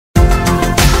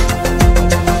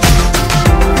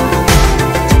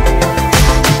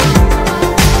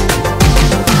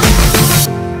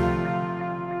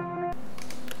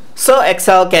So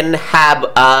Excel can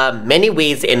have many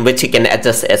ways in which you can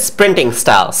adjust its printing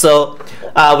style. So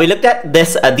we looked at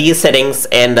these settings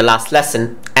in the last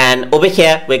lesson, and over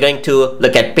here we're going to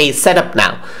look at page setup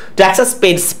now. To access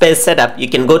page setup, you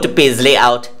can go to page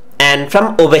layout, and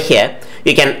from over here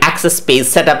you can access page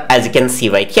setup, as you can see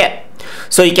right here.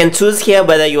 So you can choose here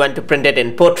whether you want to print it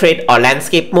in portrait or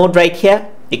landscape mode right here.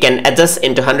 You can adjust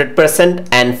into 100%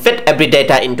 and fit every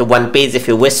data into one page if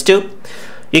you wish to.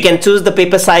 You can choose the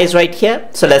paper size right here.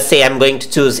 So let's say I'm going to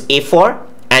choose A4,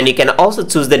 and you can also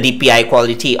choose the DPI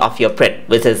quality of your print,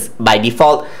 which is by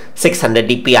default 600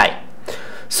 DPI.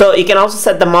 So you can also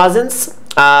set the margins.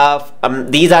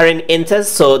 These are in inches,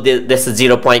 so this is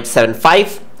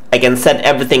 0.75. I can set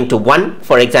everything to 1.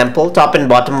 For example, top and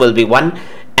bottom will be 1,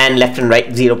 and left and right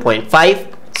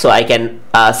 0.5. So I can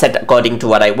set according to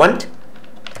what I want.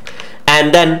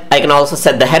 And then I can also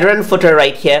set the header and footer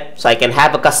right here. So I can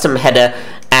have a custom header,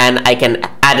 and I can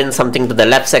add in something to the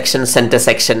left section, center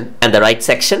section, and the right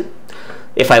section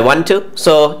if I want to.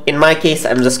 So in my case,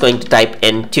 I'm just going to type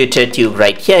in tutor tube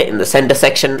right here in the center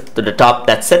section to the top.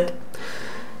 That's it.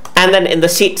 And then in the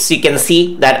sheets, you can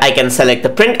see that I can select the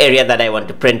print area that I want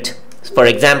to print. For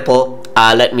example,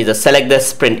 let me just select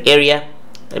this print area.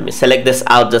 Let me select this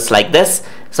out just like this.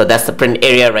 So that's the print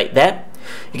area right there.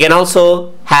 You can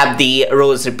also have the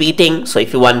rows repeating. So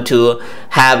if you want to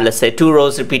have, let's say, 2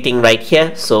 rows repeating right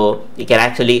here, so you can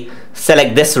actually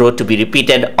select this row to be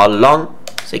repeated all along.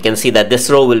 So you can see that this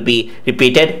row will be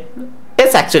repeated.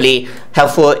 It's actually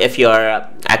helpful if you're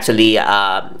actually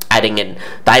adding in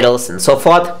titles and so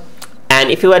forth.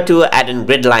 And if you were to add in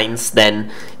grid lines,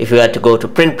 then if you were to go to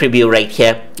print preview right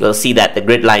here, you'll see that the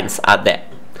grid lines are there.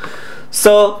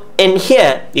 So in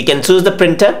here, you can choose the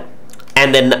printer,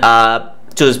 and then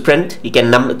choose print. You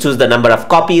can choose the number of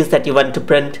copies that you want to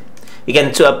print. You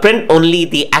can print only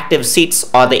the active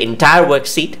sheets or the entire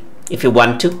worksheet if you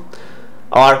want to,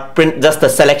 or print just the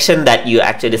selection that you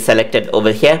actually selected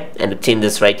over here, and it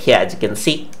changes right here, as you can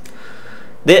see.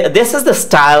 This is the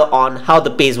style on how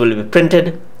the page will be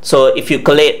printed. So if you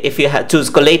choose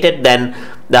collated, then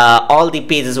all the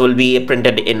pages will be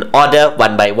printed in order,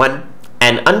 one by one.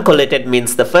 And uncollated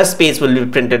means the first page will be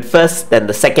printed first, then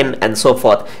the second, and so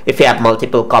forth if you have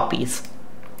multiple copies.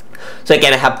 So you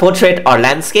can have portrait or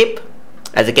landscape.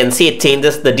 As you can see, it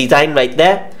changes the design right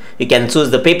there. You can choose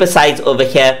the paper size over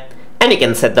here, and you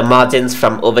can set the margins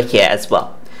from over here as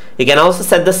well. You can also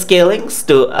set the scalings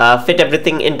to fit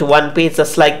everything into one page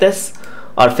just like this,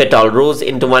 or fit all rows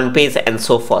into one page, and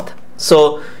so forth.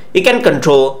 So you can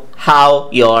control how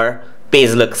your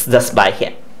page looks just by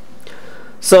here.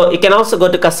 So you can also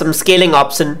go to custom scaling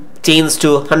option, change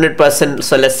to 100%.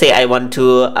 So let's say I want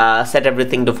to set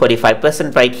everything to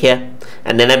 45% right here,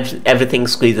 and then everything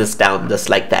squeezes down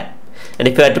just like that. And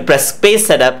if you were to press page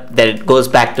setup, then it goes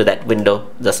back to that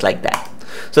window just like that.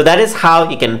 So that is how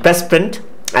you can press print,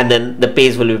 and then the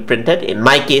page will be printed. In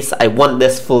my case, I want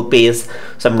this full page,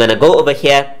 so I'm gonna go over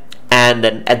here and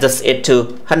then adjust it to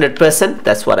 100%.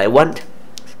 That's what I want.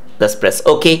 Just press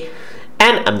OK.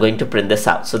 And I'm going to print this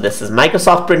out. So this is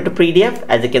Microsoft Print to PDF.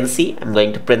 As you can see, I'm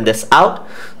going to print this out.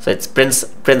 So it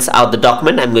prints out the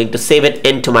document. I'm going to save it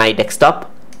into my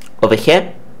desktop over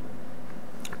here.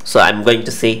 So I'm going to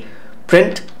say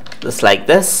print, just like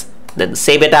this, then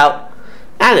save it out,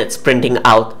 and it's printing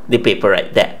out the paper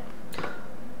right there.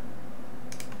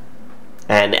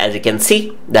 And as you can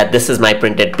see, that this is my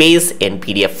printed page in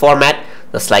PDF format,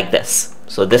 just like this.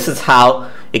 So this is how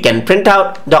you can print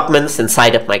out documents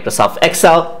inside of Microsoft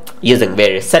Excel using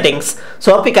various settings.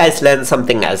 So hope you guys learned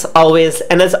something as always.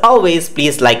 And as always,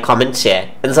 please like, comment,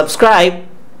 share, and subscribe.